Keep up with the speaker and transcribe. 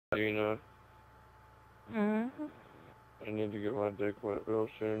Gina. Mm-hmm. I need to get my dick wet real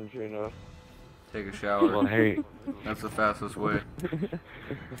soon, Gina. Take a shower. Well, hey. That's the fastest way.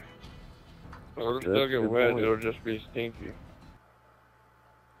 It'll still get wet, it'll just be stinky.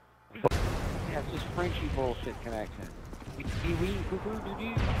 That's this Frenchy bullshit connection. Get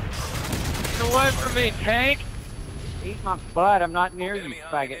away from me, Tank! Eat my butt, I'm not near you,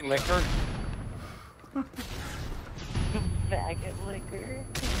 faggot liquor. Faggot liquor.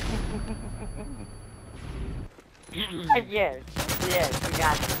 Yes, we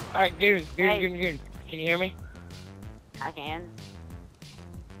got you. Alright, Goon. Can you hear me? I can.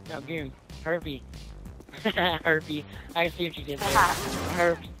 No, Goon. Herpy. Herpy. I see what you did there.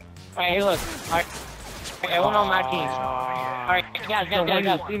 Herpy. Alright, hey, look. Alright. Everyone on my team. Alright, guys.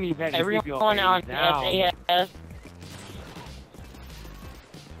 Everyone on SAS.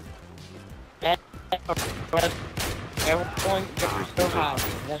 Everyone gets so high.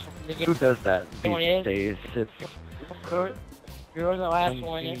 That's what the game. Who does that Everyone these days? It's whoever the last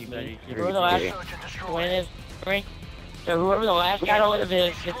one is. Whoever the last one is. Right? So whoever the last guy to live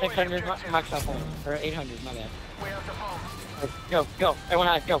is gets 600 Microsoft points. Or 800, my bad. Go. Everyone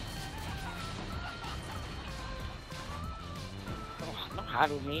hide, go. Don't hide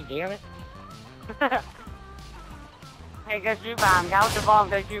with me, damn it. Hey, go shoot bomb. Go with the bomb,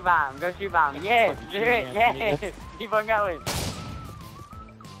 go shoot bomb. Go shoot bomb. Yes, do it, yes. Keep on going.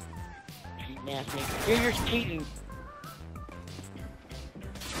 Cheating ass nigga. Dude, you're cheating.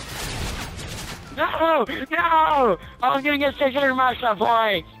 No! I was gonna get 600 Microsoft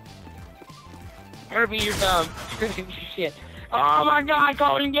points! Herbie, you're dumb. Shit. Oh my god,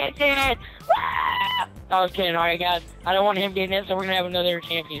 Colton gets it! I was kidding, alright guys. I don't want him getting it, so we're gonna have another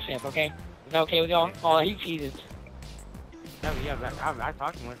championship, okay? Is that okay with y'all? Oh, he cheated. Yeah, I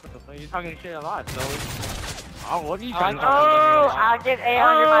talked to him. You're talking shit a lot, so... Oh, what are you talking about? Oh, I'll get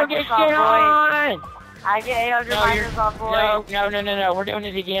 800 Microsoft points. I get 800 Microsoft points. No. We're doing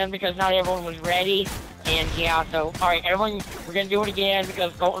it again because not everyone was ready. And yeah, so, alright, everyone, we're gonna do it again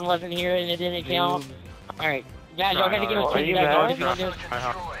because Colton wasn't here and it didn't count. Alright, guys, y'all gotta give us 10 seconds.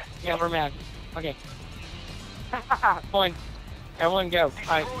 Yeah, we're mad. Okay. Everyone go.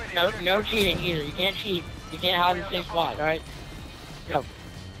 Alright, no cheating either. You can't cheat. You can't hide in the same spot, alright? Go.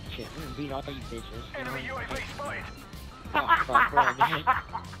 Shit, I'm gonna beat all you bitches. Oh, fuck,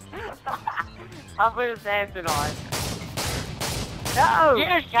 I'll put assassin on. No!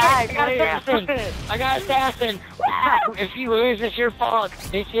 Yes, guys, I got assassin! I got assassin! If you lose, it's your fault,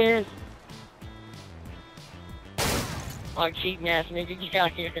 bitches! Oh, cheating ass nigga, get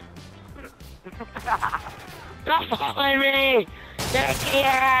out here. Stop following me! They're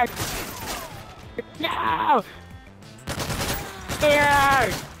here! No! Here!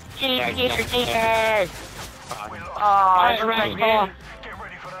 Alright,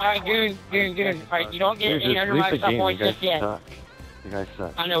 Alright, Goon. Alright, you don't get 800 Microsoft points just yet. You guys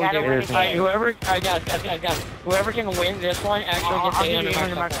suck. I know we do. Alright, whoever, guys. Whoever can win this one actually gets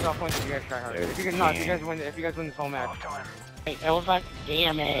 800 Microsoft points if you guys try hard. If you guys win this whole match. Hey, that was like,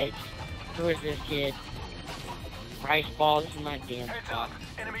 damn it. Who is this kid? Rice ball, this is my damn fuck.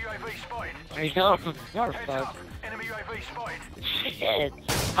 Enemy UAV spotted. Hey, no, you're fucked. Enemy UAV spotted. Shit.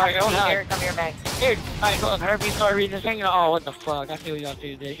 Alright, come here back. Dude, alright, look, Herbie started reading this thing. Oh, what the fuck? I see what y'all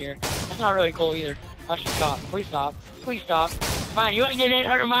do this here. That's not really cool either. I should stop. Please stop. Fine, you ain't getting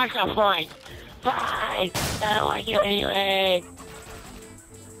 800 Microsoft points. Fine. I don't like you anyway.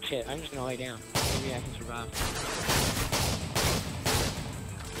 Shit, I'm just gonna lay down. Maybe I can survive.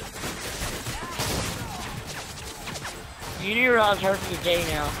 You do realize Herbie's gay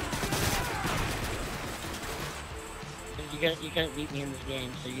now. You couldn't beat me in this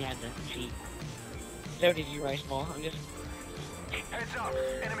game, so you had to cheat. So did you, Rice Ball. I'm just... Heads up.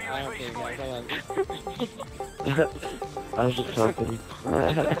 Enemy I don't UAV care, spotted. guys. I love you. I was just talking.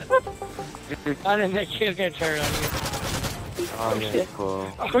 I didn't think she was gonna turn on you. Oh, yeah,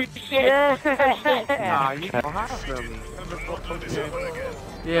 cool. Oh, shit! Nah, you don't have to me.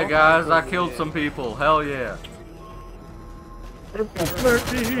 Yeah, guys, I killed some people. Hell yeah. I'm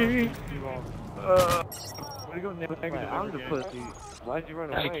the pussy. Why'd you run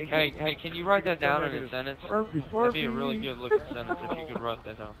away? Hey, can you write that down in a sentence? That'd be a really good looking sentence if you could write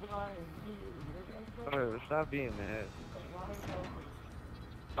that down. Stop being mad.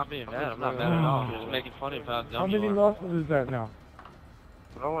 I'm not being mad, I'm not mad at all. I'm just making fun of how dumb How many you are. losses is that now?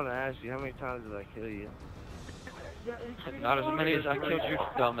 I want to ask you, how many times did I kill you? Not as many as I killed your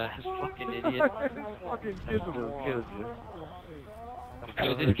dumbass fucking idiot. Fucking killed you.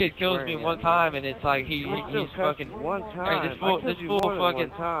 Dude, this kid kills me one time, and it's like he's fucking. One time. Hey, this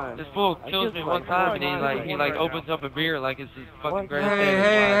fool kills me one time, and he like opens up a beer like it's his fucking greatest Hey, day of his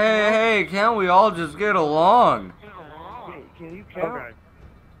life. hey, can't we all just get along? Can you count?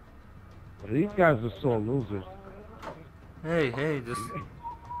 Okay. These guys are so losers. Hey, just...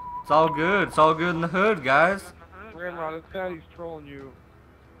 It's all good. It's all good in the hood, guys. Grandma, this guy, he's trolling you.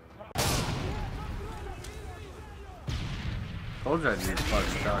 Told you I'd need a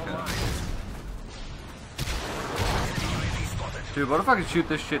fucking shotgun. Dude, what if I could shoot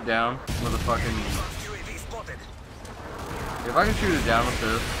this shit down with a fucking... If I can shoot it down with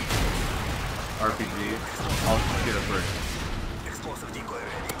this RPG, I'll get a brick.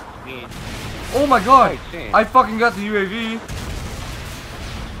 Oh my god! I fucking got the UAV!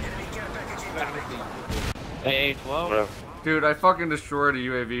 Hey, 12. Dude, I fucking destroyed a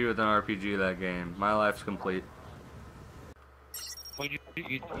UAV with an RPG that game. My life's complete. What'd you do?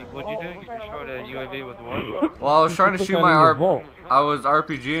 You destroyed a UAV with what? Well, I was trying to shoot my I was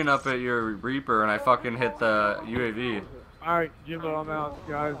RPGing up at your Reaper and I fucking hit the UAV. Alright, Jimbo, I'm out.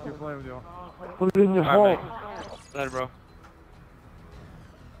 Guys, good playing with y'all. Put it in your hole. Later, bro.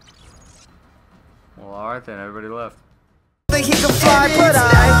 Well, alright then, everybody left. Think he can fly, but